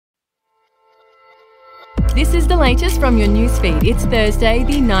This is the latest from your newsfeed. It's Thursday,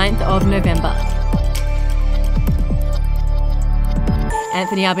 the 9th of November.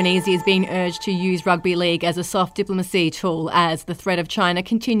 Anthony Albanese is being urged to use rugby league as a soft diplomacy tool as the threat of China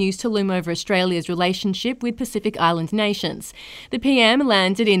continues to loom over Australia's relationship with Pacific Island nations. The PM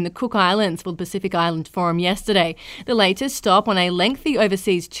landed in the Cook Islands for the Pacific Island Forum yesterday, the latest stop on a lengthy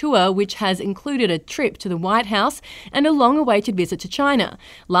overseas tour which has included a trip to the White House and a long-awaited visit to China.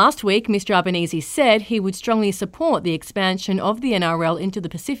 Last week, Mr Albanese said he would strongly support the expansion of the NRL into the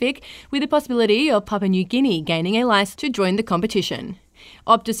Pacific, with the possibility of Papua New Guinea gaining a licence to join the competition.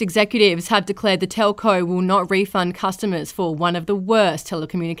 Optus executives have declared the telco will not refund customers for one of the worst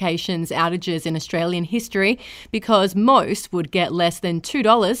telecommunications outages in Australian history because most would get less than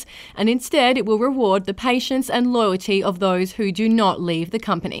 $2, and instead it will reward the patience and loyalty of those who do not leave the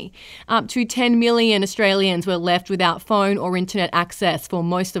company. Up to 10 million Australians were left without phone or internet access for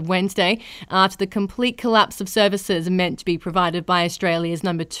most of Wednesday after the complete collapse of services meant to be provided by Australia's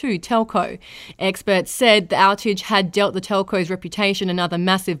number 2 telco. Experts said the outage had dealt the telco's reputation another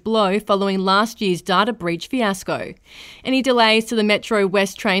massive blow following last year's data breach fiasco. Any delays to the Metro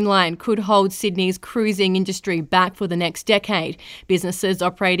West train line could hold Sydney's cruising industry back for the next decade. Businesses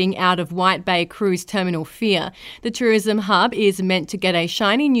operating out of White Bay Cruise Terminal fear. The tourism hub is meant to get a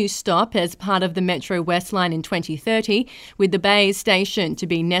shiny new stop as part of the Metro West line in 2030, with the Bays station to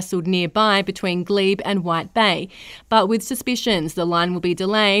be nestled nearby between Glebe and White Bay. But with suspicions the line will be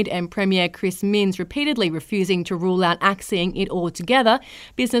delayed and Premier Chris Minns repeatedly refusing to rule out axing it altogether,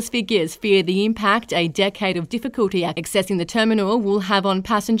 business figures fear the impact a decade of difficulty accessing the terminal will have on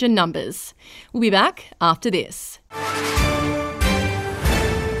passenger numbers. We'll be back after this.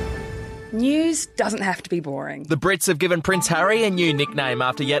 News doesn't have to be boring. The Brits have given Prince Harry a new nickname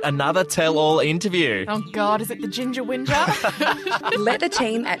after yet another tell-all interview. Oh God, is it the Ginger Whinger? Let the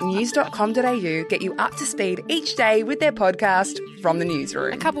team at news.com.au get you up to speed each day with their podcast, From the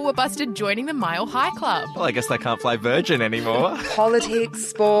Newsroom. A couple were busted joining the Mile High Club. Well, I guess they can't play Virgin anymore. Politics,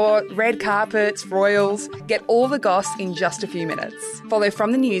 sport, red carpets, royals. Get all the goss in just a few minutes. Follow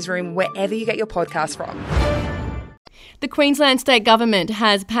From the Newsroom wherever you get your podcast from. The Queensland State Government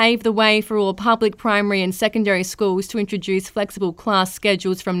has paved the way for all public primary and secondary schools to introduce flexible class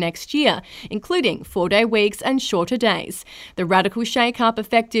schedules from next year, including 4-day weeks and shorter days. The radical shake-up,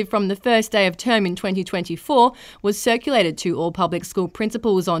 effective from the first day of term in 2024, was circulated to all public school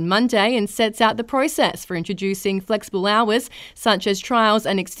principals on Monday and sets out the process for introducing flexible hours, such as trials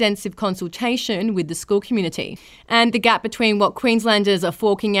and extensive consultation with the school community. And the gap between what Queenslanders are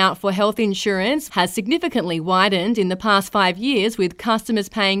forking out for health insurance has significantly widened in the past 5 years, with customers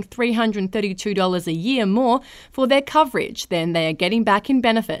paying $332 a year more for their coverage than they are getting back in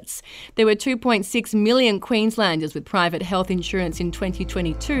benefits. There were 2.6 million Queenslanders with private health insurance in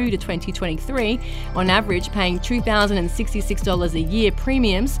 2022 to 2023, on average paying $2,066 a year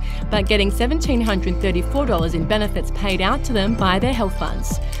premiums, but getting $1,734 in benefits paid out to them by their health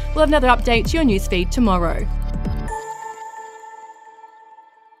funds. We'll have another update to your newsfeed tomorrow.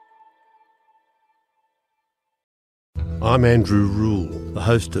 I'm Andrew Rule, the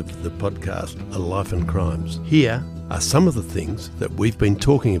host of the podcast A Life and Crimes. Here are some of the things that we've been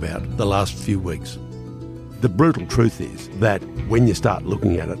talking about the last few weeks. The brutal truth is that when you start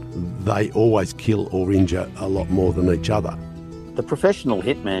looking at it, they always kill or injure a lot more than each other. The professional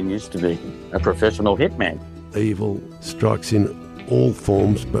hitman used to be a professional hitman. Evil strikes in all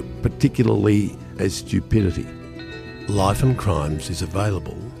forms, but particularly as stupidity. Life and Crimes is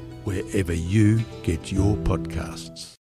available wherever you get your podcasts.